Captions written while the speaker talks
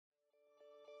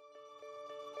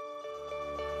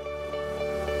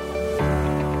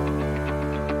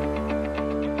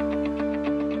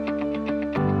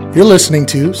You're listening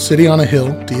to City on a Hill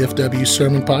DFW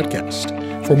Sermon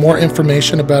Podcast. For more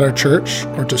information about our church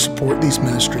or to support these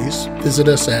ministries, visit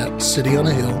us at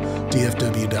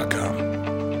cityonahilldfw.com.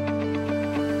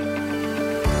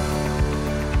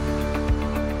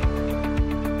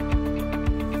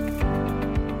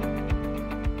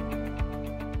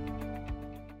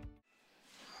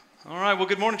 All right, well,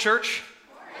 good morning, church.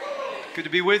 Good to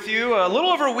be with you. A little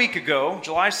over a week ago,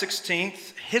 July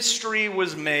 16th, history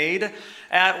was made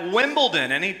at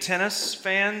Wimbledon. Any tennis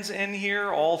fans in here?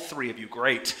 All three of you,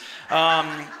 great.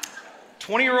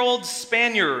 20-year-old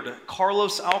Spaniard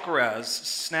Carlos Alcaraz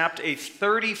snapped a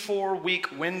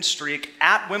 34-week win streak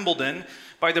at Wimbledon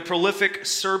by the prolific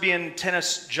Serbian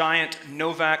tennis giant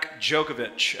Novak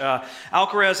Djokovic.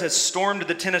 Alcaraz has stormed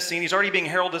the tennis scene. He's already being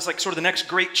heralded as like sort of the next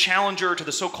great challenger to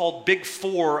the so-called Big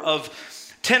Four of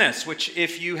tennis, which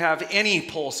if you have any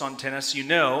pulse on tennis, you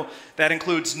know that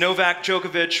includes Novak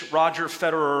Djokovic, Roger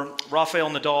Federer, Rafael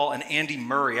Nadal, and Andy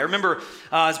Murray. I remember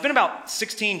it's been about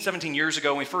 16, 17 years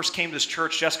ago when we first came to this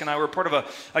church. Jessica and I were part of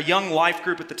a young life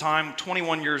group at the time,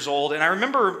 21 years old. And I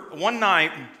remember one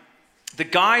night, the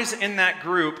guys in that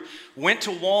group went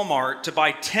to Walmart to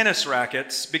buy tennis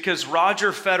rackets because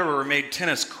Roger Federer made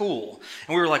tennis cool.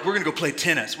 And we were like, we're going to go play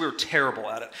tennis. We were terrible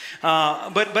at it.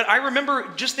 But I remember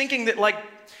just thinking that like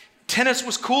tennis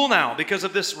was cool now because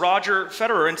of this Roger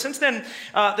Federer. And since then,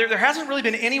 there hasn't really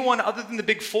been anyone other than the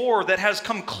Big Four that has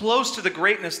come close to the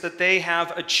greatness that they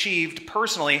have achieved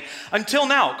personally until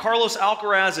now. Carlos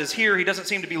Alcaraz is here. He doesn't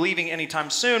seem to be leaving anytime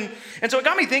soon. And so it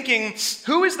got me thinking,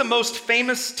 who is the most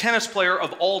famous tennis player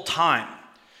of all time?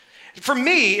 For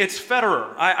me, it's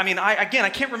Federer. I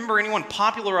can't remember anyone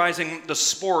popularizing the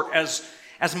sport as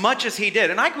much as he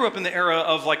did. And I grew up in the era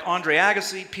of like Andre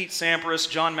Agassi, Pete Sampras,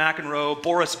 John McEnroe,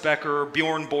 Boris Becker,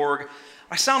 Bjorn Borg.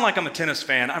 I sound like I'm a tennis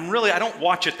fan. I don't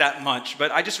watch it that much, but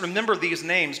I just remember these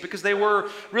names because they were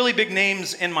really big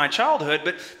names in my childhood.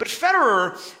 But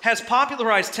Federer has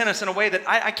popularized tennis in a way that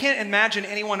I can't imagine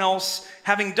anyone else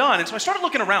having done. And so I started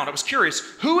looking around. I was curious,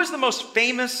 who is the most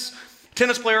famous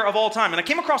tennis player of all time? And I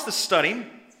came across this study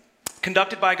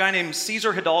conducted by a guy named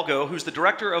Cesar Hidalgo, who's the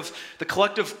director of the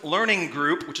Collective Learning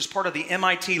Group, which is part of the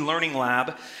MIT Learning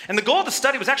Lab. And the goal of the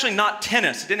study was actually not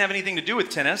tennis. It didn't have anything to do with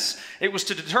tennis. It was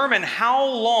to determine how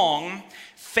long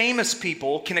famous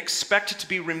people can expect to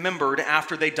be remembered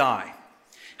after they die.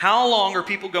 How long are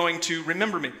people going to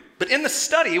remember me? But in the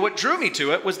study, what drew me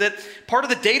to it was that part of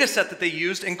the data set that they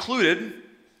used included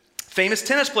famous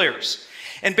tennis players.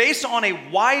 And based on a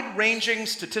wide-ranging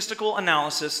statistical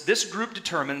analysis, this group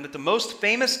determined that the most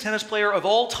famous tennis player of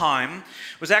all time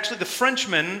was actually the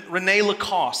Frenchman René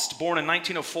Lacoste, born in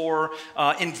 1904,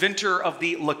 inventor of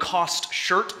the Lacoste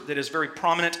shirt that is very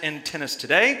prominent in tennis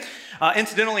today.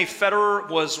 Incidentally, Federer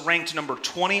was ranked number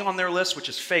 20 on their list, which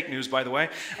is fake news, by the way.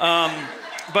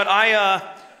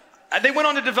 They went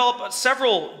on to develop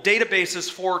several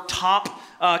databases for top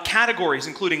categories,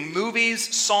 including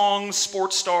movies, songs,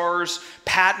 sports stars,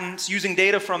 patents, using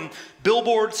data from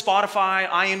Billboard, Spotify,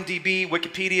 IMDb,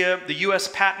 Wikipedia, the U.S.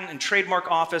 Patent and Trademark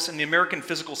Office, and the American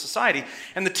Physical Society.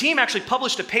 And the team actually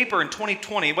published a paper in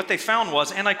 2020. What they found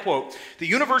was, and I quote, "The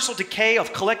universal decay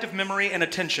of collective memory and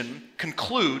attention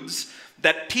concludes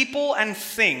that people and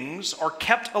things are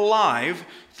kept alive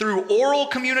through oral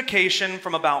communication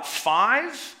from about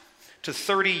 5 to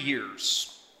 30 years.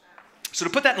 So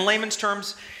to put that in layman's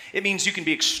terms, it means you can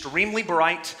be extremely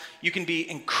bright, you can be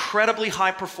incredibly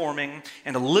high performing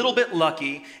and a little bit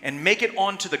lucky and make it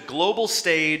onto the global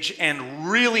stage and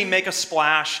really make a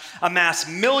splash, amass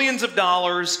millions of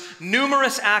dollars,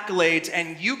 numerous accolades,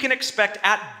 and you can expect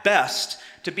at best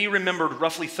to be remembered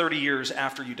roughly 30 years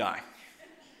after you die.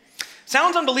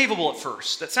 Sounds unbelievable at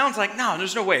first. That sounds like, no,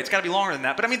 there's no way, it's gotta be longer than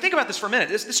that. But I mean, think about this for a minute,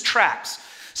 this tracks.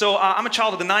 So I'm a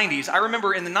child of the 90s. I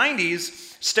remember in the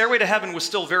 90s, Stairway to Heaven was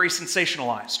still very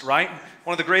sensationalized, right?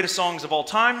 One of the greatest songs of all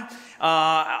time.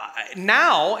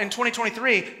 Now, in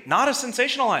 2023, not as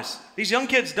sensationalized. These young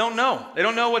kids don't know. They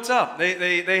don't know what's up.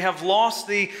 They have lost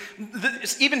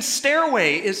even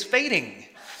Stairway is fading.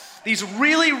 These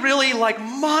really, really like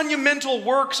monumental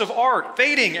works of art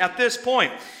fading at this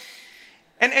point.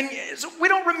 And so we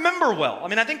don't remember well. I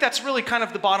mean, I think that's really kind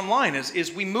of the bottom line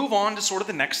is we move on to sort of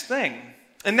the next thing.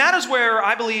 And that is where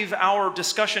I believe our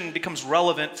discussion becomes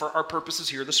relevant for our purposes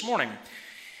here this morning.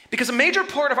 Because a major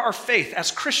part of our faith as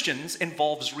Christians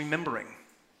involves remembering.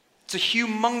 It's a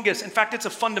humongous, in fact, it's a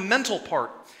fundamental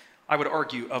part, I would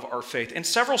argue, of our faith. And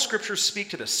several scriptures speak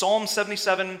to this. Psalm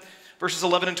 77, verses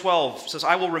 11 and 12 says,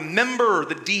 "I will remember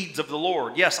the deeds of the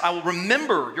Lord. Yes, I will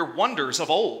remember your wonders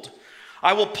of old.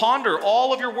 I will ponder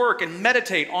all of your work and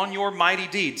meditate on your mighty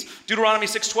deeds." Deuteronomy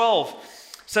 6:12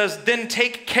 says, then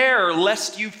take care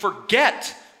lest you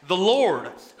forget the Lord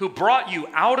who brought you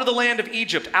out of the land of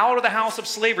Egypt, out of the house of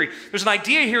slavery. There's an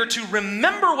idea here to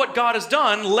remember what God has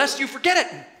done lest you forget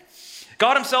it.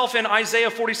 God himself in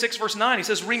Isaiah 46 verse 9, he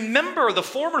says, remember the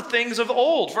former things of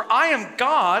old, for I am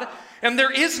God and there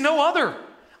is no other.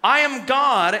 I am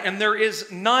God and there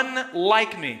is none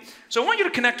like me. So I want you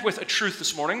to connect with a truth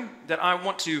this morning that I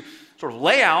want to sort of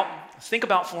lay out, think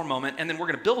about for a moment, and then we're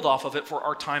going to build off of it for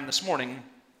our time this morning.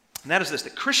 And that is this,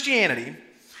 that Christianity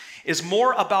is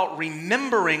more about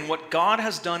remembering what God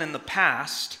has done in the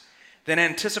past than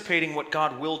anticipating what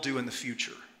God will do in the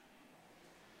future.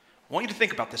 I want you to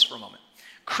think about this for a moment.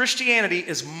 Christianity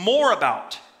is more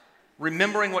about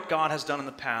remembering what God has done in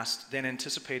the past than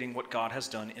anticipating what God has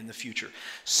done in the future.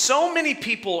 So many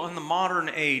people in the modern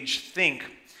age think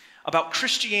about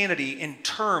Christianity in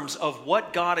terms of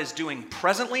what God is doing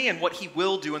presently and what he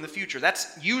will do in the future.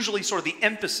 That's usually sort of the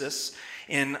emphasis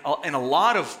in a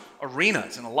lot of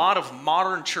arenas, in a lot of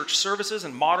modern church services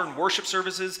and modern worship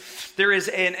services. There is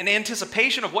an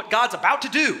anticipation of what God's about to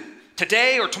do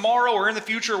today or tomorrow or in the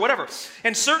future or whatever.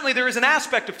 And certainly there is an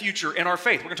aspect of future in our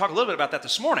faith. We're going to talk a little bit about that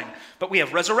this morning. But we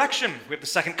have resurrection. We have the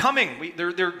second coming.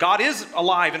 God is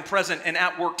alive and present and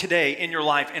at work today in your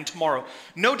life and tomorrow.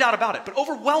 No doubt about it. But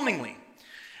overwhelmingly,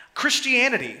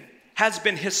 Christianity has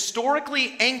been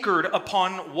historically anchored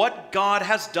upon what God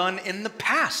has done in the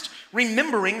past.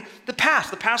 Remembering the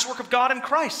past work of God in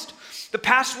Christ. The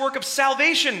past work of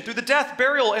salvation through the death,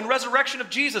 burial, and resurrection of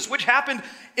Jesus, which happened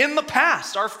in the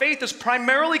past. Our faith is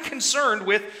primarily concerned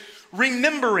with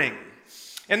remembering.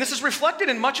 And this is reflected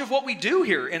in much of what we do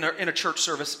here in a church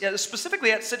service,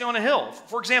 specifically at Sitting on a Hill.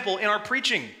 For example, in our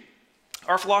preaching,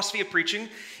 our philosophy of preaching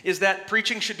is that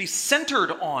preaching should be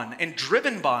centered on and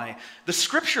driven by the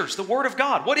Scriptures, the Word of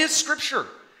God. What is Scripture?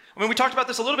 I mean, we talked about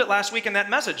this a little bit last week in that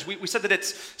message. We said that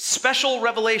it's special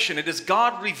revelation. It is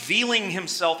God revealing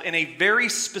himself in a very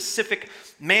specific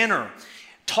manner,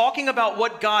 talking about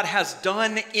what God has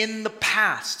done in the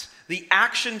past, the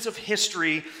actions of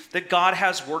history that God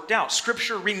has worked out.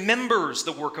 Scripture remembers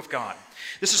the work of God.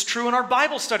 This is true in our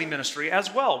Bible study ministry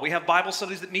as well. We have Bible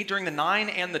studies that meet during the 9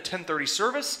 and the 10:30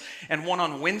 service, and one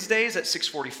on Wednesdays at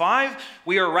 6:45.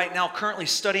 We are right now currently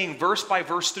studying verse by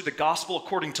verse through the gospel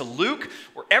according to Luke,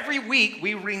 where every week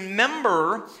we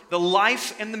remember the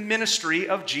life and the ministry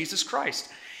of Jesus Christ.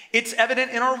 It's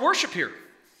evident in our worship here.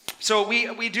 So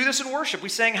we do this in worship. We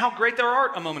sang How Great Thou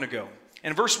Art a moment ago.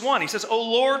 In verse 1, he says,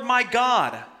 O Lord my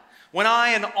God, when I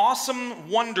in awesome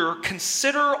wonder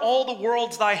consider all the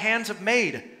worlds thy hands have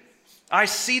made, I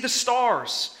see the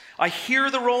stars, I hear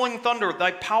the rolling thunder,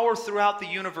 thy power throughout the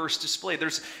universe displayed.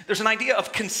 There's an idea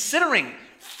of considering,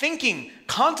 thinking,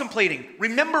 contemplating,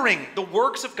 remembering the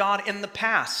works of God in the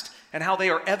past and how they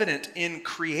are evident in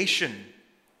creation.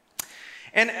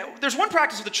 And there's one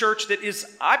practice of the church that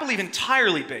is, I believe,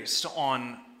 entirely based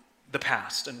on the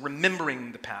past and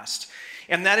remembering the past,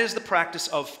 and that is the practice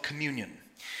of communion.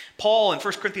 Paul in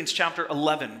 1 Corinthians chapter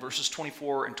 11, verses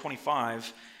 24 and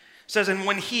 25 says, and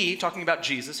when he, talking about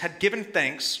Jesus, had given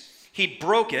thanks, he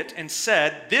broke it and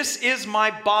said, this is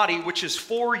my body which is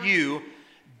for you.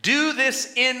 Do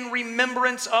this in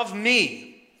remembrance of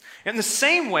me. In the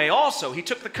same way also he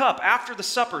took the cup after the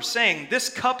supper, saying, this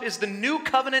cup is the new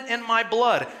covenant in my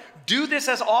blood. Do this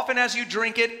as often as you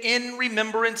drink it in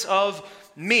remembrance of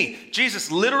me.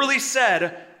 Jesus literally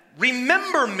said,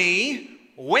 remember me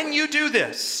when you do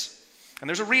this. And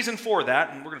there's a reason for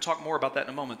that, and we're going to talk more about that in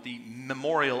a moment, the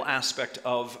memorial aspect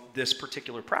of this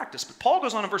particular practice. But Paul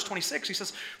goes on in verse 26, he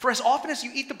says, for as often as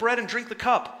you eat the bread and drink the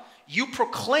cup, you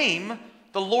proclaim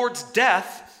the Lord's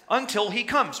death until he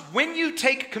comes. When you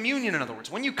take communion, in other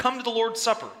words, when you come to the Lord's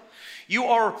Supper, you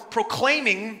are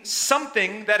proclaiming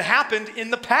something that happened in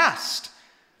the past.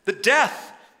 The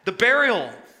death, the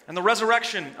burial, and the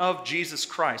resurrection of Jesus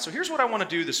Christ. So here's what I want to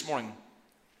do this morning.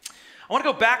 I want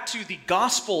to go back to the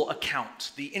gospel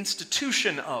account, the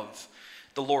institution of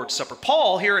the Lord's Supper.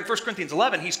 Paul here in 1 Corinthians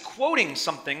 11, he's quoting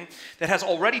something that has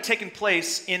already taken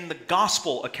place in the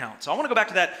gospel account. So I want to go back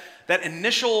to that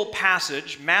initial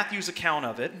passage, Matthew's account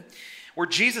of it, where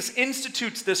Jesus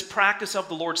institutes this practice of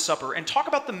the Lord's Supper and talk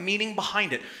about the meaning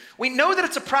behind it. We know that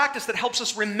it's a practice that helps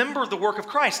us remember the work of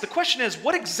Christ. The question is,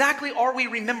 what exactly are we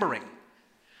remembering?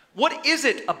 What is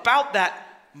it about that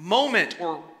moment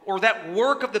or that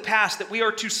work of the past that we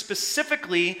are to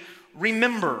specifically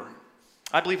remember?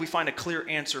 I believe we find a clear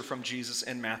answer from Jesus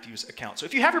in Matthew's account. So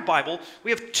if you have your Bible,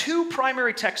 we have two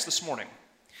primary texts this morning.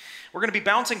 We're going to be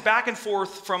bouncing back and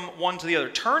forth from one to the other.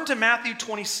 Turn to Matthew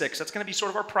 26. That's going to be sort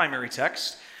of our primary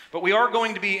text. But we are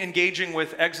going to be engaging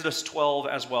with Exodus 12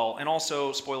 as well, and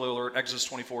also, spoiler alert, Exodus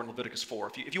 24 and Leviticus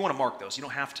 4. If you want to mark those, you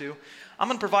don't have to. I'm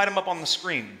going to provide them up on the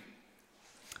screen.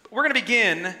 But we're going to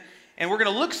begin, and we're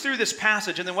going to look through this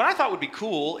passage, and then what I thought would be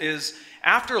cool is,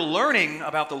 after learning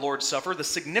about the Lord's Supper, the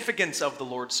significance of the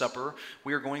Lord's Supper,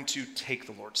 we are going to take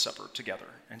the Lord's Supper together.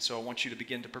 And so I want you to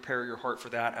begin to prepare your heart for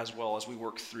that as well as we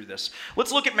work through this.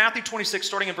 Let's look at Matthew 26,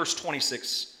 starting in verse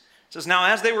 26. It says, "Now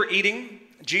as they were eating,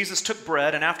 Jesus took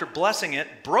bread, and after blessing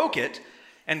it, broke it,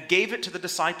 and gave it to the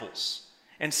disciples,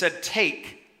 and said,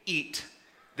 'Take, eat,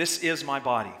 this is my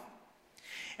body.'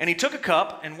 And he took a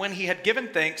cup, and when he had given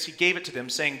thanks, he gave it to them,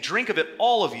 saying, 'Drink of it,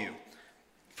 all of you,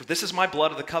 for this is my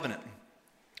blood of the covenant,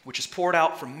 which is poured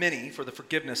out for many for the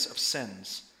forgiveness of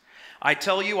sins. I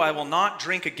tell you, I will not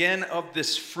drink again of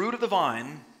this fruit of the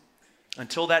vine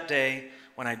until that day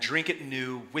when I drink it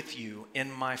new with you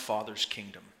in my Father's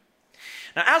kingdom.'"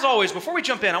 Now, as always, before we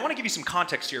jump in, I want to give you some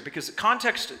context here, because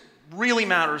context really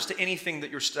matters to anything that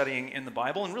you're studying in the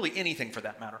Bible, and really anything for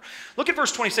that matter. Look at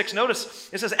verse 26. Notice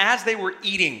it says, "as they were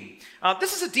eating."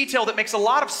 This is a detail that makes a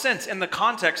lot of sense in the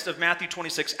context of Matthew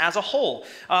 26 as a whole.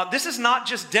 This is not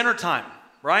just dinner time,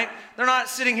 right? They're not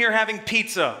sitting here having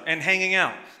pizza and hanging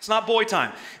out. It's not boy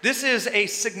time. This is a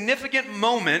significant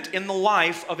moment in the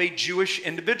life of a Jewish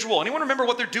individual. Anyone remember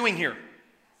what they're doing here?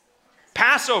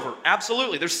 Passover,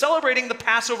 absolutely. They're celebrating the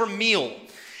Passover meal.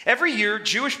 Every year,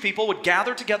 Jewish people would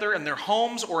gather together in their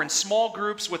homes or in small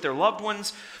groups with their loved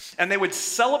ones, and they would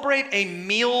celebrate a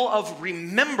meal of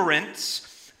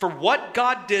remembrance for what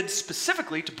God did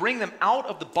specifically to bring them out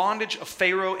of the bondage of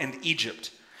Pharaoh and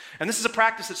Egypt. And this is a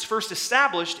practice that's first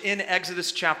established in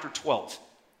Exodus chapter 12.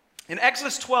 In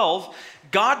Exodus 12,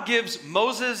 God gives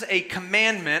Moses a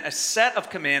commandment, a set of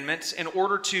commandments, in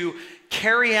order to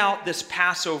carry out this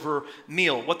Passover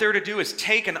meal. What they're to do is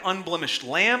take an unblemished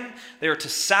lamb. They are to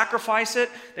sacrifice it.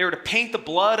 They are to paint the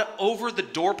blood over the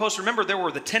doorpost. Remember, there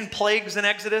were the 10 plagues in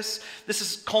Exodus. This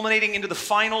is culminating into the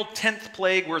final 10th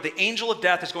plague, where the angel of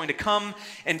death is going to come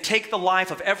and take the life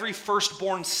of every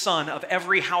firstborn son of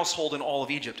every household in all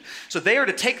of Egypt. So they are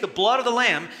to take the blood of the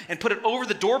lamb and put it over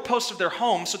the doorpost of their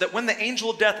home, so that when the angel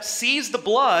of death sees the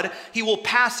blood, he will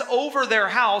pass over their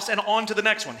house and on to the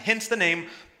next one. Hence the name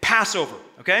Passover,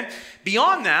 okay?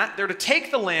 Beyond that, they're to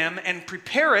take the lamb and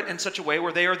prepare it in such a way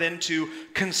where they are then to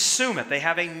consume it. They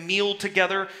have a meal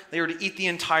together. They are to eat the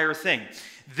entire thing.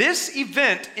 This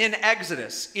event in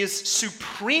Exodus is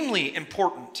supremely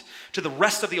important to the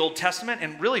rest of the Old Testament,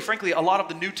 and really, frankly, a lot of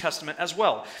the New Testament as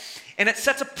well. And it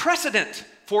sets a precedent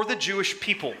for the Jewish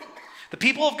people. The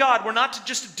people of God were not to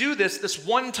just do this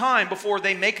one time before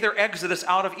they make their exodus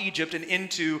out of Egypt and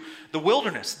into the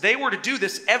wilderness. They were to do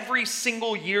this every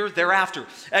single year thereafter.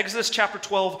 Exodus chapter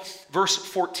 12, verse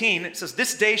 14, it says,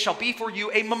 "This day shall be for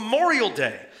you a memorial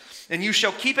day, and you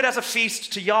shall keep it as a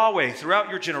feast to Yahweh throughout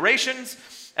your generations,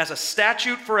 as a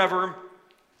statute forever.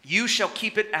 You shall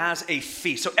keep it as a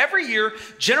feast." So every year,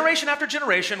 generation after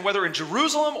generation, whether in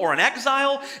Jerusalem or in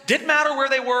exile, didn't matter where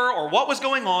they were or what was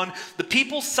going on, the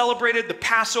people celebrated the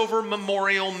Passover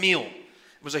memorial meal.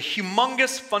 It was a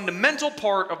humongous, fundamental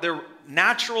part of their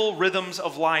natural rhythms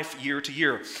of life year to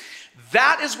year.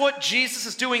 That is what Jesus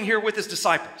is doing here with his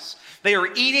disciples. They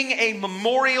are eating a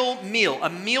memorial meal, a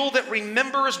meal that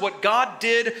remembers what God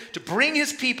did to bring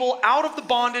his people out of the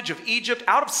bondage of Egypt,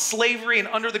 out of slavery and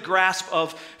under the grasp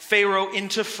of Pharaoh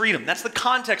into freedom. That's the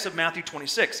context of Matthew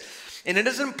 26. And it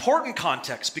is an important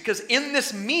context, because in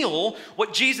this meal,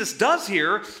 what Jesus does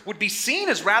here would be seen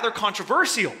as rather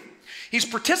controversial. He's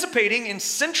participating in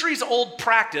centuries-old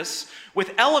practice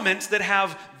with elements that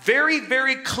have very,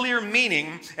 very clear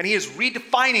meaning, and he is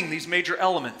redefining these major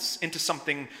elements into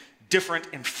something different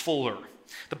and fuller.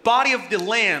 The body of the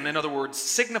lamb, in other words,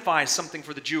 signifies something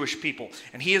for the Jewish people,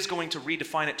 and he is going to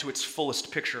redefine it to its fullest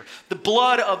picture. The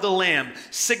blood of the lamb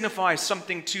signifies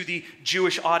something to the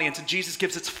Jewish audience, and Jesus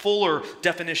gives its fuller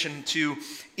definition to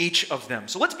each of them.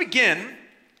 So let's begin.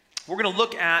 We're going to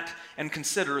look at and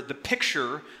consider the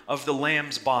picture of the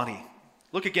lamb's body.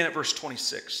 Look again at verse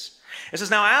 26. It says,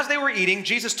 "Now as they were eating,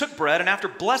 Jesus took bread, and after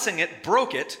blessing it,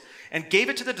 broke it, and gave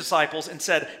it to the disciples and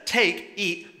said, 'Take,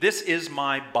 eat, this is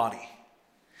my body.'"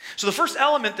 So the first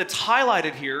element that's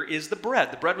highlighted here is the bread.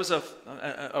 The bread was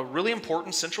a really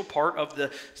important central part of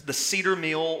the Seder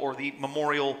meal, or the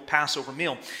memorial Passover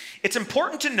meal. It's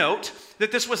important to note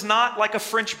that this was not like a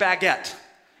French baguette,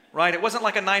 right? It wasn't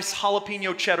like a nice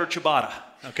jalapeno cheddar ciabatta,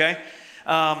 okay?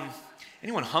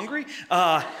 Anyone hungry?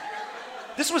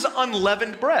 This was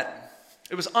unleavened bread.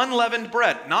 It was unleavened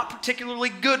bread, not particularly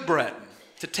good bread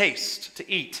to taste,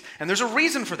 to eat. And there's a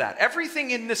reason for that. Everything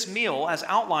in this meal, as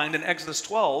outlined in Exodus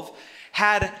 12,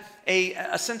 had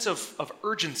a sense of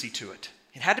urgency to it.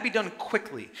 It had to be done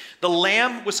quickly. The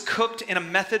lamb was cooked in a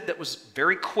method that was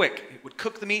very quick. It would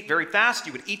cook the meat very fast.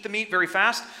 You would eat the meat very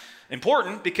fast.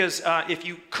 Important because if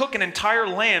you cook an entire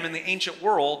lamb in the ancient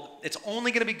world, it's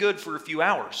only going to be good for a few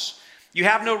hours. You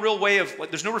have no real way of,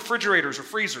 there's no refrigerators or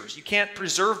freezers. You can't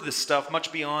preserve this stuff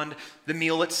much beyond the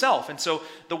meal itself. And so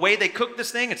the way they cook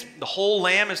this thing, it's the whole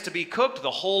lamb is to be cooked,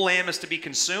 the whole lamb is to be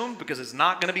consumed because it's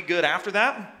not going to be good after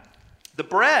that. The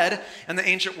bread in the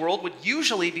ancient world would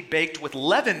usually be baked with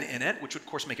leaven in it, which would, of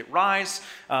course, make it rise,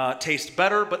 taste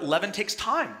better, but leaven takes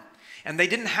time. And they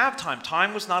didn't have time.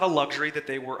 Time was not a luxury that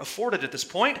they were afforded at this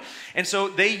point. And so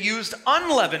they used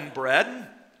unleavened bread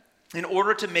in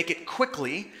order to make it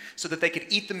quickly so that they could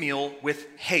eat the meal with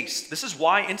haste. This is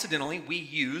why, incidentally, we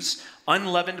use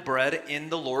unleavened bread in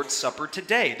the Lord's Supper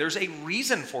today. There's a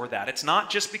reason for that. It's not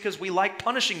just because we like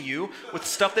punishing you with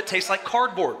stuff that tastes like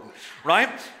cardboard, right?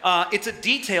 It's a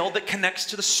detail that connects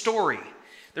to the story.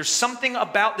 There's something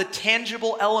about the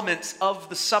tangible elements of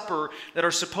the supper that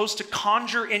are supposed to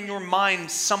conjure in your mind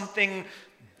something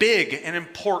big and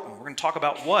important. We're going to talk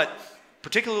about what,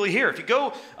 particularly here. If you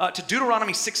go to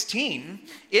Deuteronomy 16,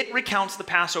 it recounts the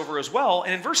Passover as well.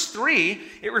 And in verse 3,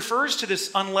 it refers to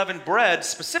this unleavened bread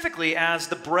specifically as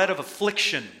the bread of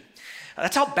affliction.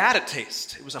 That's how bad it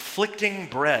tastes. It was afflicting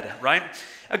bread, right?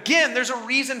 Again, there's a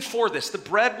reason for this. The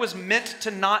bread was meant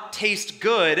to not taste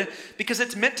good because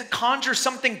it's meant to conjure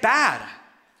something bad.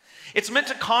 It's meant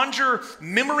to conjure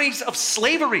memories of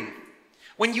slavery.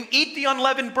 When you eat the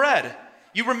unleavened bread,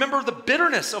 you remember the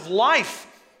bitterness of life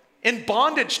in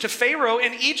bondage to Pharaoh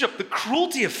in Egypt, the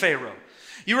cruelty of Pharaoh.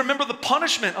 You remember the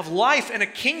punishment of life in a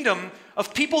kingdom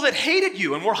of people that hated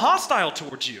you and were hostile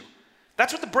towards you.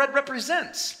 That's what the bread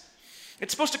represents.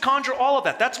 It's supposed to conjure all of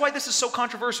that. That's why this is so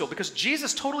controversial, because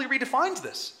Jesus totally redefines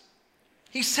this.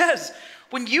 He says,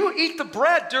 when you eat the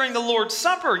bread during the Lord's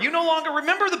Supper, you no longer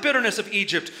remember the bitterness of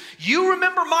Egypt. You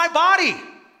remember my body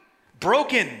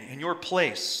broken in your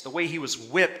place, the way he was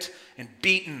whipped and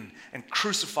beaten and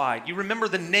crucified. You remember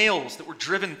the nails that were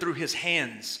driven through his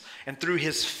hands and through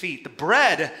his feet. The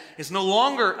bread is no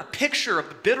longer a picture of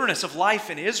the bitterness of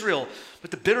life in Israel, but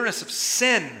the bitterness of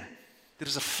sin that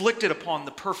is afflicted upon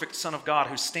the perfect Son of God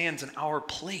who stands in our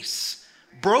place,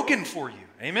 broken for you.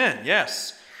 Amen.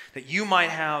 Yes, that you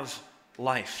might have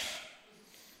life.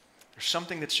 There's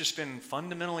something that's just been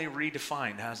fundamentally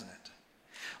redefined, hasn't it?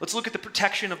 Let's look at the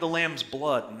protection of the lamb's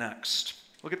blood next.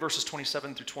 Look at verses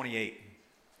 27 through 28.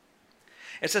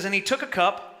 It says, and he took a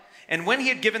cup, and when he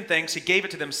had given thanks, he gave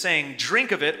it to them, saying,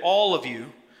 drink of it, all of you,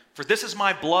 for this is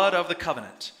my blood of the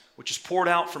covenant, which is poured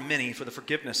out for many for the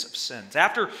forgiveness of sins.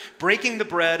 After breaking the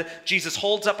bread, Jesus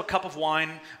holds up a cup of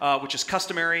wine, which is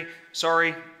customary.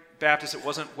 Sorry, Baptist, it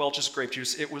wasn't Welch's grape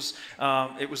juice. It was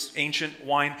ancient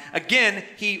wine. Again,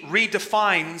 he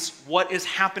redefines what is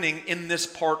happening in this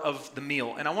part of the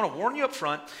meal. And I want to warn you up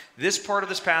front, this part of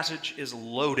this passage is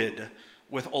loaded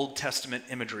with Old Testament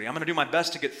imagery. I'm going to do my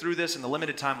best to get through this in the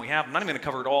limited time we have. I'm not even going to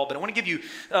cover it all, but I want to give you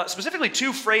specifically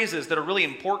two phrases that are really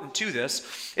important to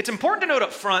this. It's important to note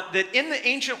up front that in the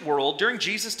ancient world, during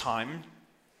Jesus' time,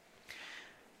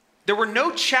 there were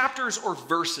no chapters or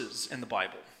verses in the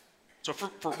Bible. So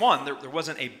for one, there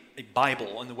wasn't a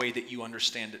Bible in the way that you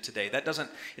understand it today.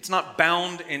 It's not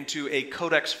bound into a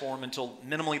codex form until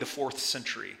minimally the 4th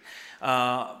century.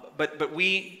 But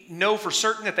we know for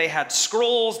certain that they had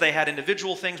scrolls, they had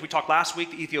individual things. We talked last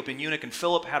week, the Ethiopian eunuch and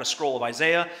Philip had a scroll of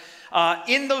Isaiah.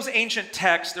 In those ancient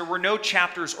texts, there were no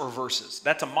chapters or verses.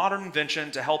 That's a modern invention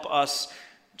to help us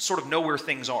sort of know where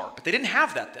things are. But they didn't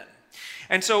have that then.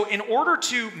 And so in order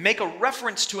to make a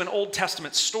reference to an Old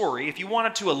Testament story, if you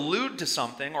wanted to allude to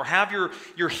something or have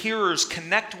your hearers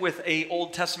connect with an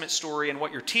Old Testament story and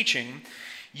what you're teaching,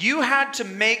 you had to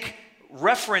make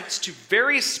reference to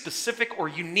very specific or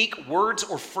unique words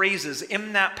or phrases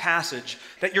in that passage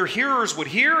that your hearers would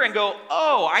hear and go,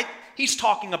 oh, he's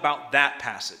talking about that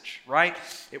passage, right?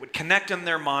 It would connect in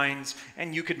their minds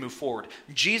and you could move forward.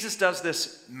 Jesus does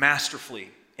this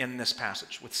masterfully in this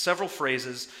passage with several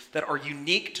phrases that are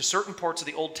unique to certain parts of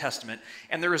the Old Testament.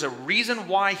 And there is a reason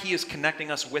why he is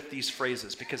connecting us with these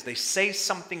phrases, because they say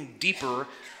something deeper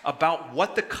about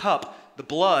what the cup, the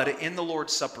blood in the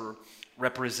Lord's Supper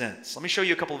represents. Let me show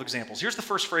you a couple of examples. Here's the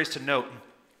first phrase to note: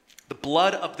 the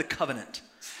blood of the covenant.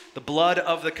 The blood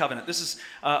of the covenant. This is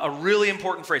a really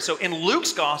important phrase. So in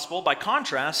Luke's gospel, by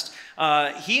contrast,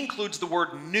 he includes the word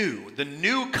new. The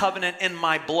new covenant in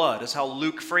my blood is how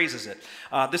Luke phrases it.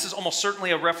 This is almost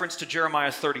certainly a reference to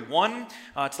Jeremiah 31.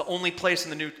 It's the only place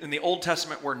in the Old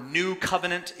Testament where new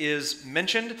covenant is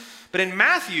mentioned. But in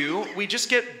Matthew, we just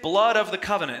get blood of the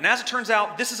covenant. And as it turns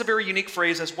out, this is a very unique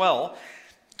phrase as well.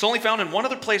 It's only found in one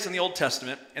other place in the Old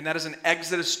Testament, and that is in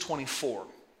Exodus 24.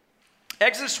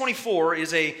 Exodus 24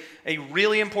 is a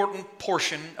really important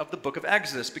portion of the book of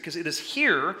Exodus because it is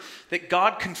here that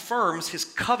God confirms his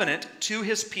covenant to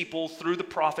his people through the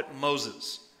prophet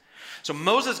Moses. So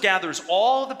Moses gathers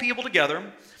all of the people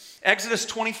together. Exodus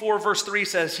 24 verse 3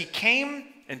 says, he came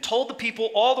and told the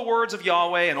people all the words of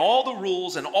Yahweh and all the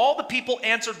rules, and all the people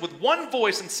answered with one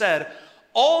voice and said,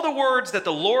 all the words that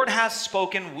the Lord has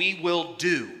spoken we will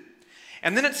do.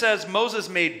 And then it says Moses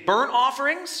made burnt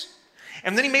offerings,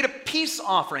 and then he made a peace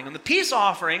offering. And the peace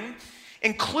offering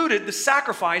included the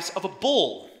sacrifice of a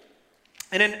bull.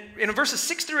 And in verses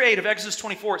 6 through 8 of Exodus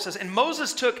 24, it says, and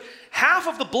Moses took half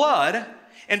of the blood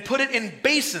and put it in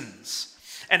basins,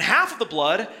 and half of the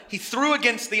blood he threw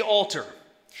against the altar.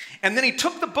 And then he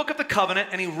took the book of the covenant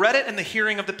and he read it in the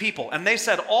hearing of the people. And they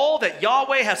said, all that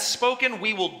Yahweh has spoken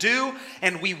we will do,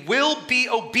 and we will be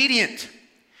obedient.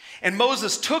 And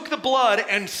Moses took the blood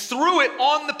and threw it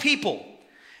on the people,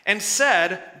 and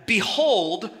said,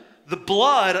 behold, the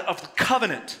blood of the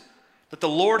covenant that the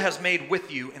Lord has made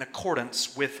with you in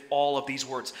accordance with all of these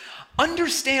words.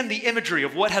 Understand the imagery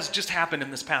of what has just happened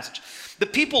in this passage. The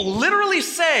people literally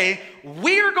say,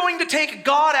 we are going to take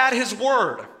God at his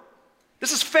word.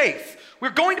 This is faith. We're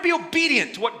going to be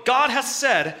obedient to what God has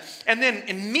said. And then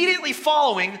immediately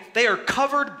following, they are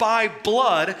covered by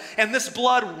blood, and this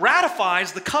blood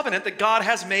ratifies the covenant that God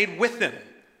has made with them.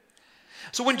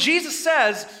 So when Jesus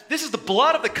says, this is the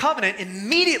blood of the covenant,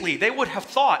 immediately they would have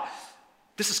thought,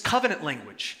 this is covenant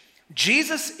language.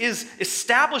 Jesus is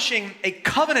establishing a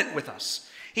covenant with us.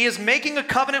 He is making a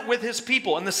covenant with his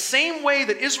people. In the same way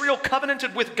that Israel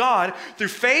covenanted with God through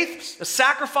faith, a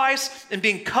sacrifice, and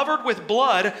being covered with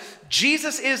blood,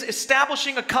 Jesus is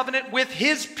establishing a covenant with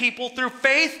his people through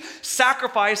faith,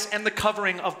 sacrifice, and the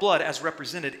covering of blood as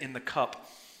represented in the cup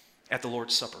at the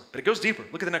Lord's Supper. But it goes deeper.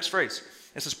 Look at the next phrase.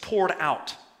 It says poured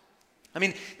out. I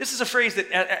mean, this is a phrase that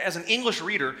as an English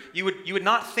reader, you would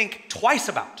not think twice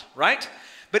about, right?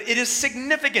 But it is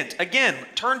significant. Again,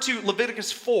 turn to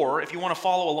Leviticus 4 if you want to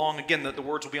follow along. Again, the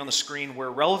words will be on the screen where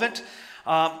relevant.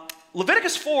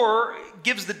 Leviticus 4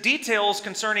 gives the details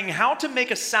concerning how to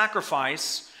make a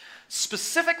sacrifice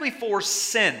specifically for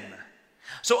sin.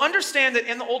 So understand that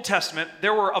in the Old Testament,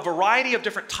 there were a variety of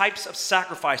different types of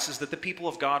sacrifices that the people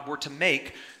of God were to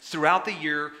make throughout the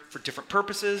year for different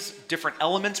purposes. Different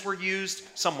elements were used.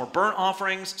 Some were burnt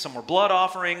offerings, some were blood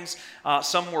offerings,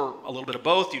 some were a little bit of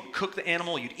both. You'd cook the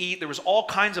animal, you'd eat. There was all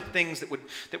kinds of things that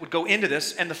would go into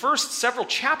this. And the first several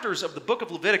chapters of the book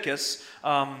of Leviticus,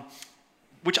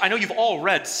 which I know you've all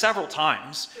read several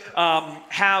times,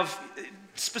 have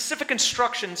specific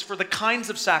instructions for the kinds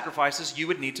of sacrifices you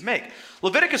would need to make.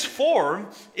 Leviticus 4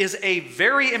 is a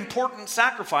very important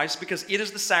sacrifice because it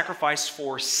is the sacrifice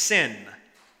for sin.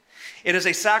 It is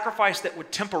a sacrifice that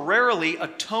would temporarily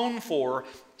atone for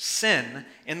sin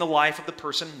in the life of the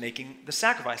person making the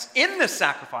sacrifice. In this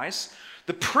sacrifice,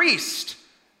 the priest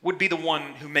would be the one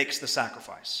who makes the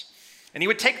sacrifice. And he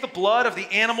would take the blood of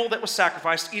the animal that was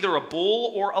sacrificed, either a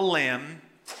bull or a lamb,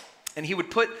 and he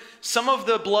would put some of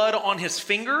the blood on his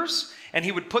fingers, and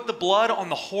he would put the blood on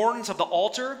the horns of the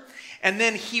altar, and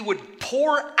then he would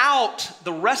pour out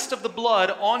the rest of the blood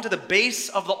onto the base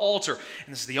of the altar.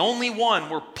 And this is the only one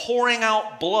where pouring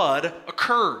out blood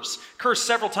occurs. It occurs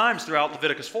several times throughout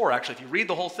Leviticus 4, actually. If you read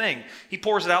the whole thing, he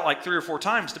pours it out like 3 or 4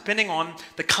 times, depending on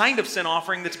the kind of sin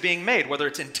offering that's being made, whether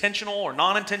it's intentional or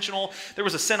non-intentional. There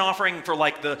was a sin offering for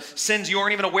like the sins you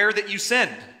weren't even aware that you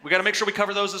sinned. We got to make sure we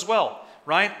cover those as well.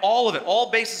 Right? All of it.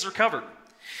 All bases are covered.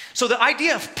 So the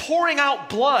idea of pouring out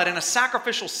blood in a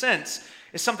sacrificial sense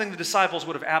is something the disciples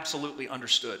would have absolutely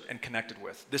understood and connected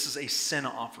with. This is a sin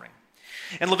offering.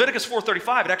 In Leviticus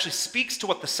 4:35, it actually speaks to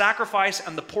what the sacrifice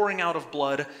and the pouring out of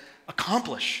blood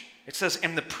accomplish. It says,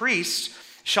 and the priest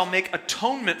shall make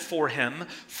atonement for him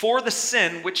for the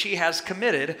sin which he has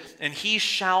committed, and he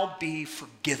shall be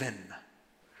forgiven.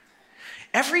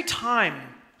 Every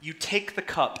time you take the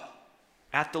cup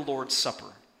at the Lord's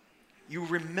Supper, you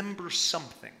remember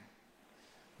something.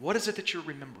 What is it that you're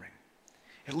remembering?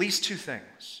 At least 2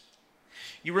 things.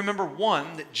 You remember,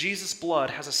 one, that Jesus' blood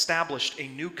has established a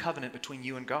new covenant between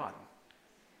you and God.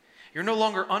 You're no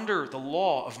longer under the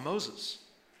law of Moses.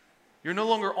 You're no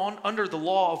longer under the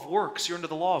law of works. You're under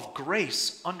the law of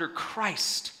grace under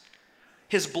Christ.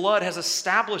 His blood has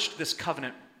established this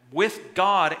covenant with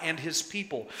God and his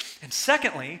people. And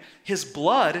secondly, his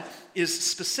blood is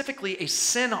specifically a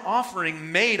sin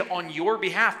offering made on your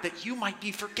behalf that you might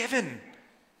be forgiven.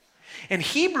 And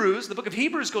Hebrews, the book of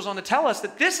Hebrews goes on to tell us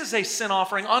that this is a sin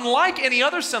offering unlike any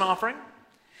other sin offering,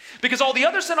 because all the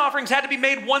other sin offerings had to be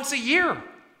made once a year.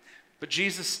 But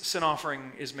Jesus' sin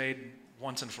offering is made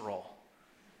once and for all.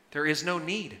 There is no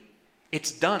need.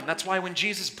 It's done. That's why when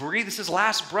Jesus breathes his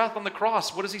last breath on the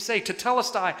cross, what does he say?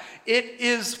 Tetelestai, it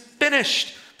is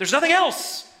finished. There's nothing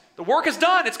else. The work is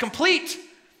done. It's complete,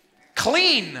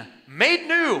 clean, made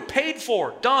new, paid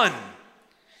for, done.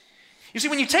 You see,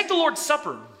 when you take the Lord's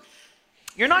Supper,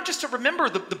 you're not just to remember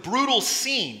the brutal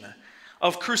scene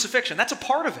of crucifixion. That's a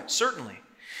part of it, certainly.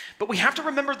 But we have to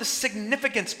remember the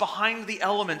significance behind the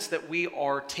elements that we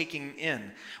are taking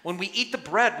in. When we eat the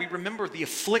bread, we remember the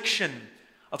affliction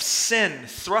of sin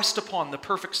thrust upon the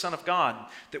perfect Son of God,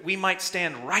 that we might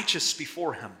stand righteous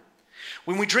before him.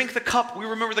 When we drink the cup, we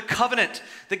remember the covenant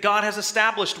that God has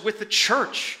established with the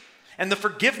church and the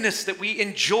forgiveness that we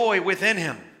enjoy within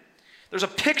him. There's a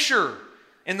picture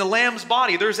in the Lamb's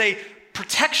body. There's a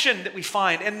protection that we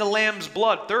find in the Lamb's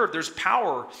blood. Third, there's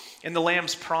power in the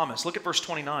Lamb's promise. Look at verse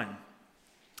 29.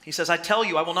 He says, I tell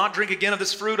you, I will not drink again of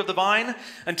this fruit of the vine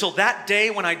until that day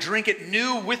when I drink it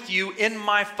new with you in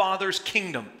my Father's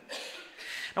kingdom.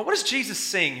 Now, what is Jesus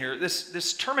saying here?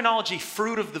 This terminology,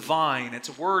 fruit of the vine, it's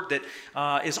a word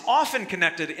that is often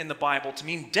connected in the Bible to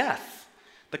mean death.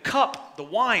 The cup, the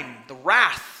wine, the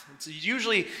wrath.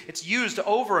 It's used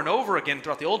over and over again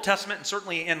throughout the Old Testament, and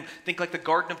certainly in, think like the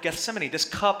Garden of Gethsemane. This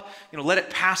cup, let it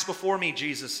pass before me,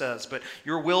 Jesus says, but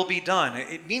your will be done.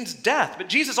 It means death. But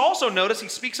Jesus also, notice, he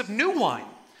speaks of new wine.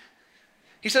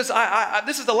 He says,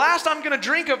 this is the last I'm going to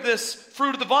drink of this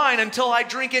fruit of the vine until I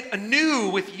drink it anew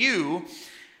with you.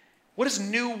 What is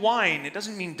new wine? It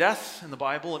doesn't mean death in the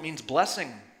Bible. It means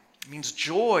blessing. It means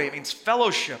joy. It means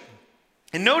fellowship.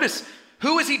 And notice,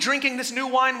 who is he drinking this new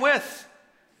wine with?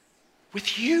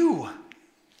 With you.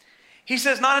 He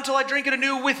says, not until I drink it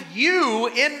anew with you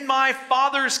in my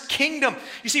Father's kingdom.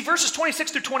 You see, verses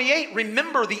 26 through 28,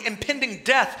 remember the impending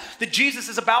death that Jesus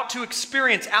is about to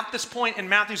experience at this point in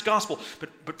Matthew's gospel.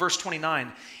 But verse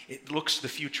 29, it looks to the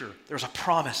future. There's a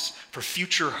promise for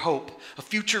future hope, a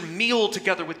future meal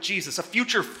together with Jesus, a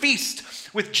future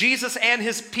feast with Jesus and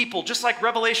his people, just like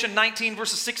Revelation 19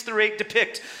 verses 6 through 8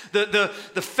 depict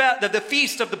the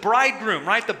feast of the bridegroom,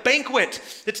 right? The banquet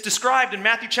that's described in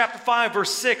Matthew chapter 5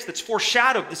 verse 6 that's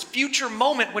foreshadowed, this future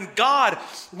moment when God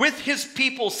with his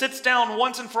people sits down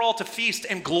once and for all to feast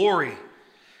and glory.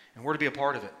 And we're to be a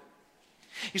part of it.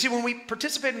 You see, when we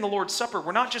participate in the Lord's Supper,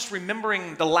 we're not just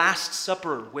remembering the Last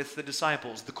Supper with the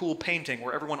disciples, the cool painting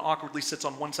where everyone awkwardly sits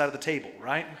on one side of the table,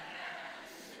 right?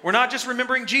 We're not just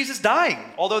remembering Jesus dying,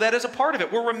 although that is a part of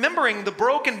it. We're remembering the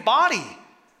broken body,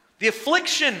 the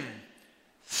affliction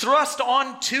thrust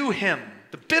onto him,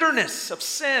 the bitterness of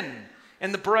sin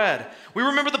and the bread. We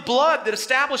remember the blood that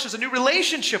establishes a new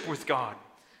relationship with God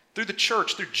through the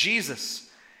church, through Jesus,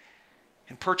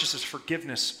 and purchases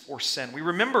forgiveness for sin. We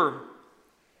remember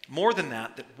more than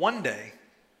that one day,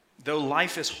 though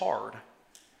life is hard,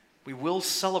 we will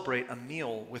celebrate a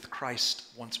meal with Christ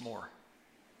once more.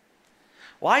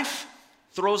 Life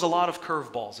throws a lot of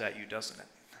curveballs at you, doesn't it?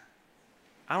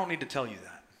 I don't need to tell you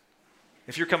that.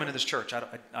 If you're coming to this church, I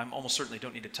almost certainly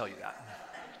don't need to tell you that.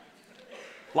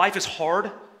 Life is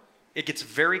hard. It gets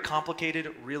very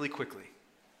complicated really quickly.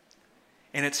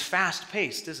 And it's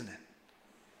fast-paced, isn't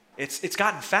it? It's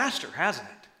gotten faster, hasn't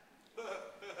it?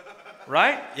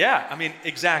 Right? Yeah, I mean,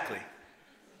 exactly.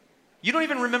 You don't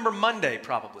even remember Monday,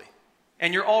 probably.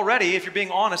 And you're already, if you're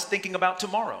being honest, thinking about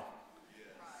tomorrow.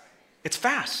 It's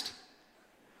fast.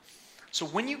 So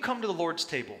when you come to the Lord's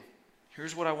table,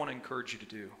 here's what I want to encourage you to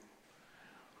do.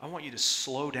 I want you to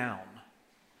slow down,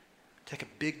 take a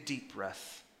big, deep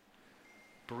breath,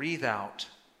 breathe out,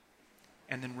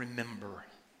 and then remember.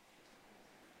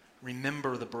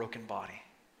 Remember the broken body.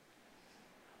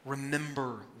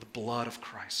 Remember the blood of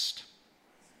Christ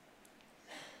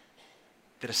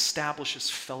that establishes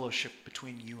fellowship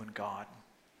between you and God,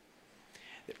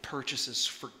 that purchases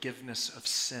forgiveness of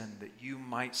sin, that you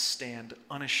might stand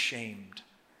unashamed,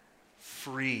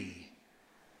 free,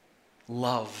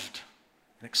 loved,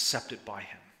 and accepted by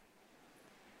him.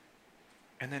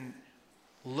 And then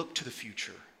look to the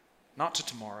future, not to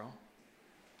tomorrow,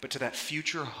 but to that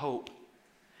future hope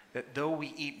that though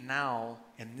we eat now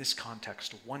in this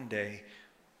context, one day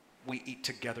we eat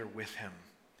together with him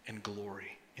in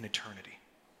glory, in eternity.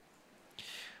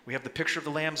 We have the picture of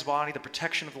the Lamb's body, the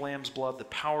protection of the Lamb's blood, the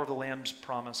power of the Lamb's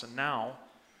promise, and now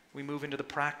we move into the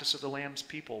practice of the Lamb's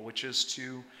people, which is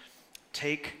to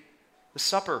take the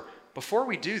supper. Before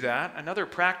we do that, another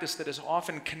practice that is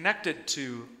often connected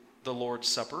to the Lord's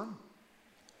Supper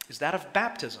is that of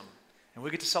baptism. And we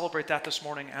get to celebrate that this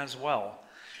morning as well.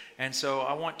 And so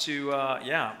I want to,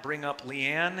 bring up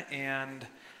Leanne and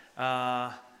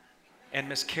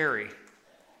Miss Carrie.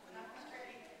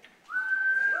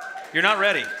 You're not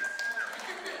ready.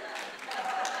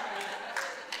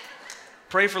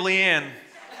 Pray for Leanne.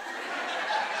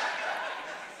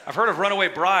 I've heard of runaway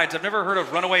brides. I've never heard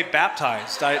of runaway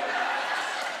baptized.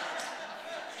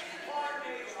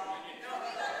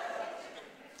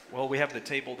 Well, we have the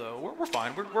table though. We're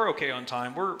fine. We're okay on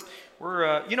time.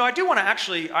 I do want to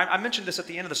actually. I mentioned this at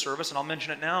the end of the service, and I'll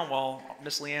mention it now while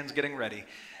Miss Leanne's getting ready.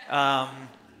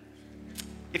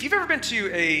 If you've ever been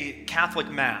to a Catholic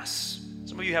Mass,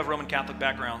 some of you have Roman Catholic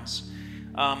backgrounds.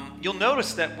 You'll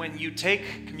notice that when you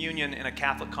take communion in a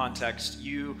Catholic context,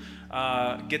 you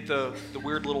get the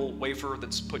weird little wafer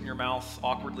that's put in your mouth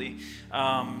awkwardly.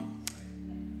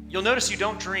 You'll notice you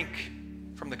don't drink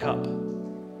from the cup.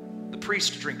 The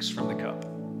priest drinks from the cup.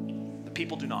 The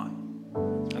people do not.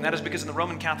 And that is because in the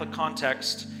Roman Catholic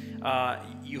context,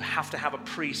 you have to have a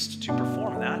priest to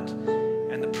perform that.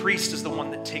 And the priest is the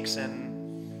one that takes in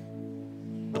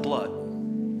the blood.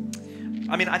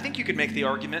 I mean, I think you could make the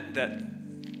argument that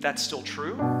that's still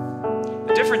true.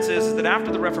 The difference is that after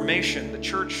the Reformation, the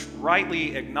church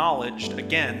rightly acknowledged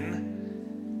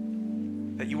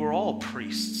again that you are all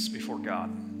priests before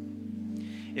God.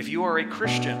 If you are a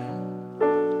Christian,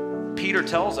 Peter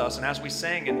tells us, and as we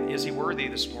sang in Is He Worthy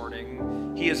this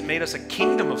morning, He has made us a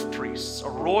kingdom of priests, a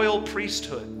royal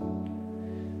priesthood,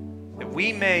 that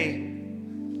we may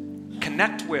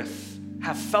connect with,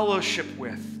 have fellowship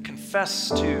with, confess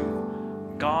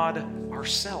to God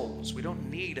ourselves. We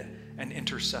don't need an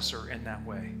intercessor in that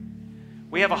way.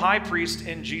 We have a high priest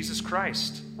in Jesus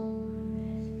Christ,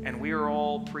 and we are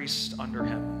all priests under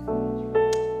him.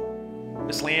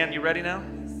 Miss Leanne, you ready now?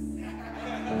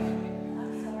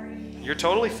 You're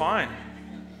totally fine.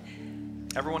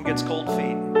 Everyone gets cold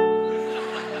feet.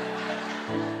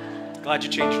 Glad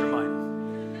you changed your mind.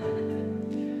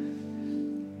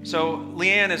 So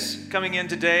Leanne is coming in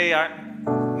today. I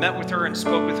met with her and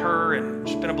spoke with her, and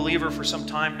she's been a believer for some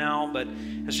time now, but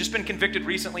has just been convicted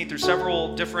recently through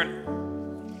several different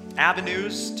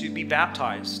avenues to be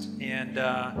baptized. And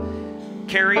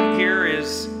Carrie here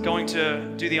is going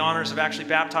to do the honors of actually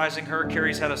baptizing her.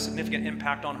 Carrie's had a significant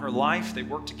impact on her life. They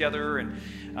work together. And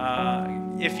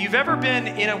if you've ever been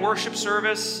in a worship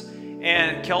service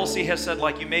and Kelsey has said,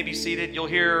 like, you may be seated, you'll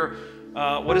hear,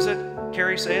 what is it?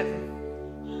 Carrie, say it.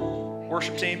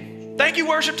 Worship team. Thank you,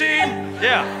 worship team.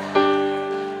 Yeah.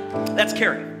 That's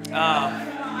Carrie.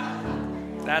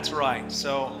 That's right.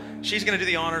 So she's going to do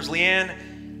the honors. Leanne,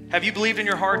 have you believed in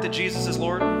your heart that Jesus is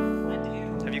Lord?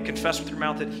 Have you confessed with your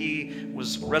mouth that he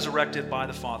was resurrected by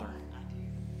the Father?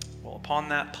 Well, upon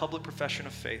that public profession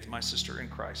of faith, my sister in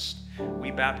Christ,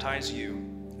 we baptize you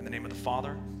in the name of the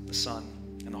Father, the Son,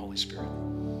 and the Holy Spirit.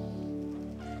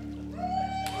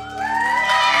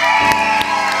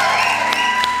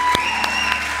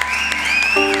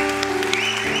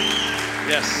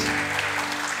 Yes.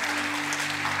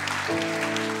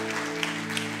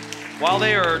 While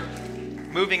they are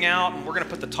moving out, and we're going to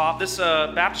put the top. This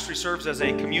baptistry serves as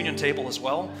a communion table as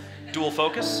well, dual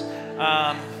focus.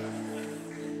 I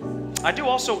do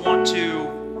also want to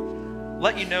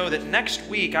let you know that next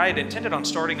week I had intended on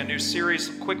starting a new series,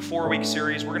 a quick 4-week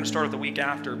series. We're going to start it the week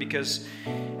after, because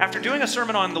after doing a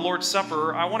sermon on the Lord's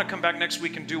Supper, I want to come back next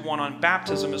week and do one on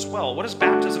baptism as well. What does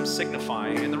baptism signify?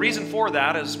 And the reason for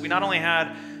that is we not only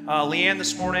had Leanne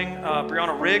this morning,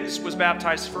 Brianna Riggs was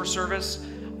baptized first service.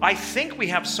 I think we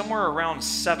have somewhere around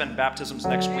 7 baptisms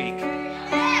next week.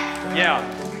 Yeah.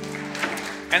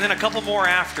 And then a couple more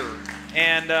after.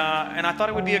 And I thought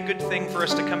it would be a good thing for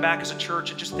us to come back as a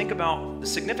church and just think about the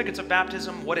significance of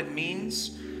baptism, what it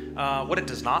means, what it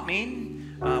does not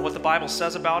mean, what the Bible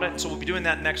says about it. And so we'll be doing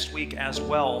that next week as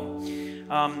well.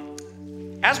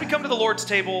 As we come to the Lord's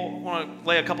table, I want to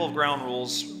lay a couple of ground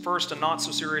rules. First, a not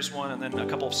so serious one, and then a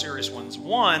couple of serious ones.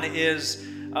 One is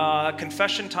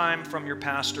confession time from your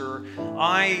pastor.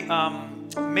 I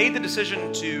made the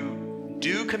decision to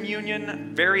do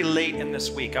communion very late in this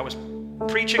week. I was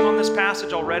preaching on this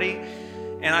passage already,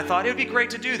 and I thought it would be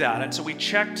great to do that. And so we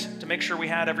checked to make sure we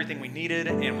had everything we needed,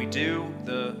 and we do.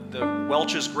 The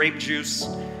Welch's grape juice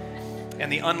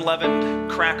and the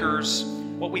unleavened crackers.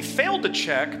 What we failed to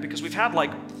check, because we've had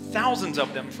like thousands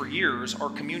of them for years, are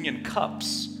communion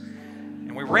cups.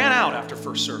 And we ran out after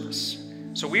first service.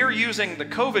 So we are using the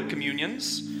COVID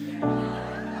communions.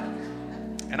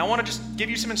 And I want to just give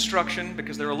you some instruction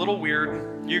because they're a little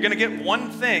weird. You're going to get one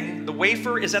thing. The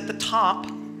wafer is at the top.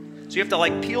 So you have to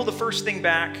like peel the first thing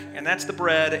back, and that's the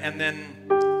bread, and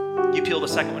then you peel the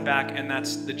second one back, and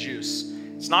that's the juice.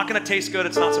 It's not going to taste good.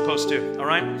 It's not supposed to, all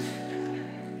right?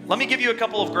 Let me give you a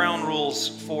couple of ground rules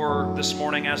for this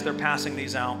morning as they're passing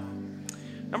these out.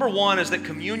 Number one is that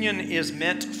communion is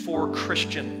meant for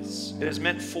Christians. It is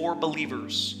meant for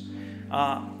believers.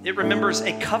 It remembers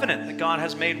a covenant that God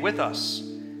has made with us.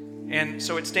 And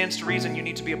so it stands to reason you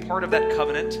need to be a part of that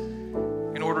covenant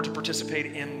in order to participate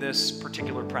in this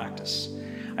particular practice.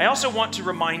 I also want to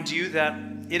remind you that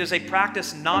it is a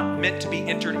practice not meant to be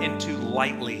entered into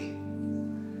lightly.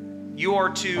 You are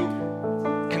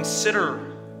to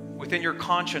consider within your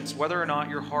conscience whether or not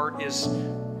your heart is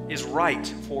right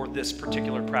for this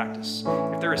particular practice.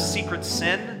 If there is secret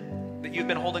sin that you've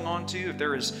been holding on to, if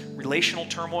there is relational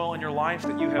turmoil in your life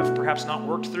that you have perhaps not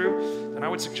worked through, then I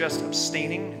would suggest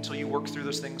abstaining until you work through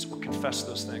those things or confess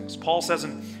those things. Paul says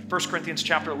in 1 Corinthians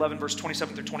chapter 11, verse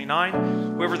 27 through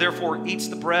 29, whoever therefore eats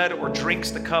the bread or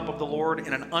drinks the cup of the Lord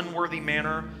in an unworthy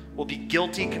manner will be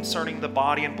guilty concerning the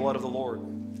body and blood of the Lord.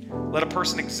 Let a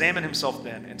person examine himself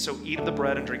then, and so eat of the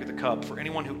bread and drink of the cup. For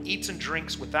anyone who eats and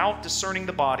drinks without discerning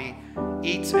the body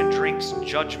eats and drinks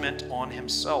judgment on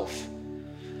himself.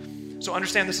 So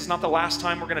understand this is not the last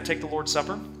time we're going to take the Lord's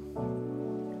Supper.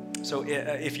 So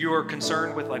if you are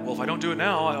concerned with like, well, if I don't do it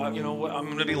now, I'm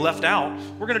going to be left out.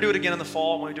 We're going to do it again in the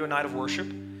fall when we do a night of worship.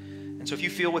 And so if you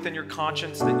feel within your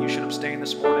conscience that you should abstain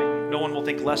this morning, no one will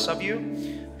think less of you.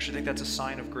 I should think that's a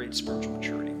sign of great spiritual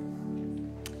maturity.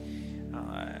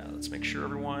 Let's make sure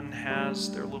everyone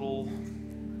has their little,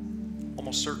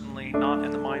 almost certainly not in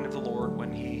the mind of the Lord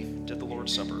when he did the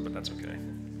Lord's Supper, but that's okay.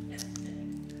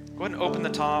 Go ahead and open the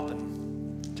top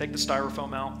and take the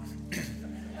styrofoam out.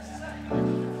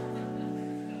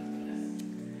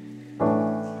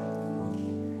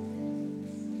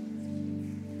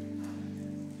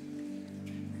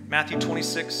 Matthew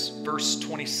 26, verse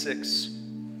 26.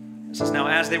 It says, now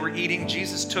as they were eating,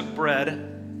 Jesus took bread,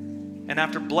 and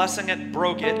after blessing it,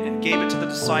 broke it, and gave it to the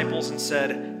disciples and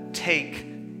said, take,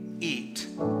 eat.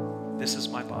 This is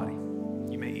my body.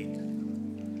 You may eat.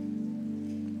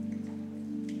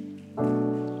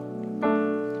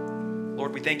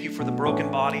 Lord, we thank you for the broken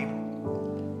body,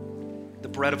 the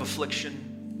bread of affliction,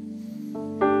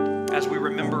 as we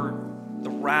remember the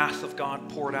wrath of God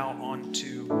poured out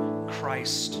onto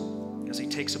Christ as he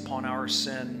takes upon our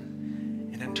sin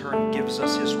and in turn gives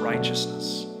us his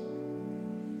righteousness.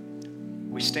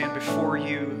 We stand before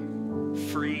you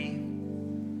free,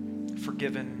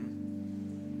 forgiven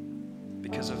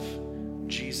because of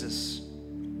Jesus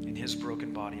in his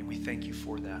broken body, and we thank you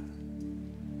for that.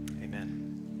 Amen.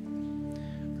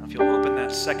 Now if you'll open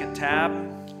that second tab.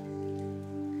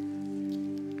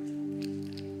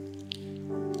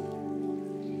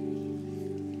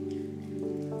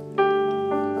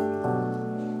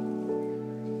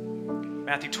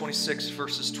 Matthew 26,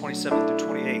 verses 27 through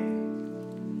 28.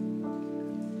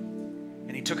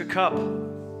 And he took a cup,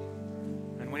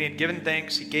 and when he had given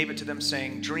thanks, he gave it to them,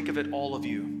 saying, drink of it, all of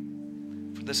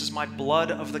you, for this is my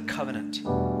blood of the covenant,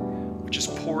 which is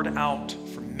poured out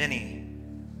for many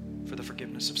for the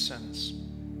forgiveness of sins.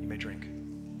 You may drink.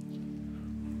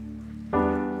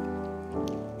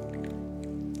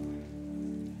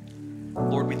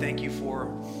 Lord, we thank you for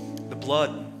the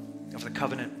blood of the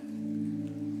covenant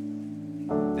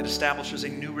that establishes a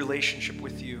new relationship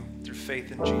with you through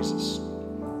faith in Jesus,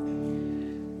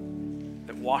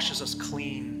 that washes us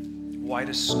clean, white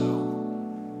as snow,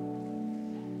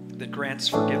 that grants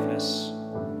forgiveness.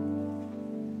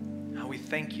 How we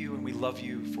thank you and we love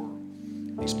you for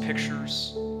these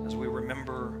pictures as we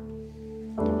remember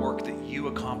the work that you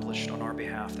accomplished on our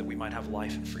behalf, that we might have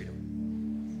life and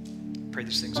freedom. Pray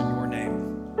these things in your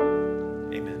name.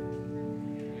 Amen.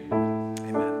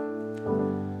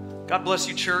 God bless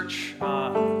you, church. We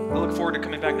look forward to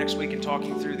coming back next week and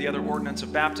talking through the other ordinance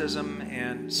of baptism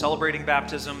and celebrating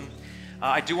baptism.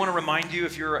 I do want to remind you,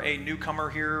 if you're a newcomer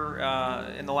here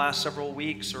in the last several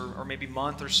weeks or maybe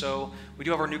month or so, we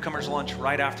do have our newcomers lunch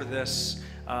right after this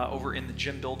over in the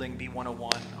gym building,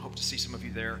 B101. I hope to see some of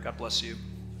you there. God bless you.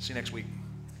 See you next week.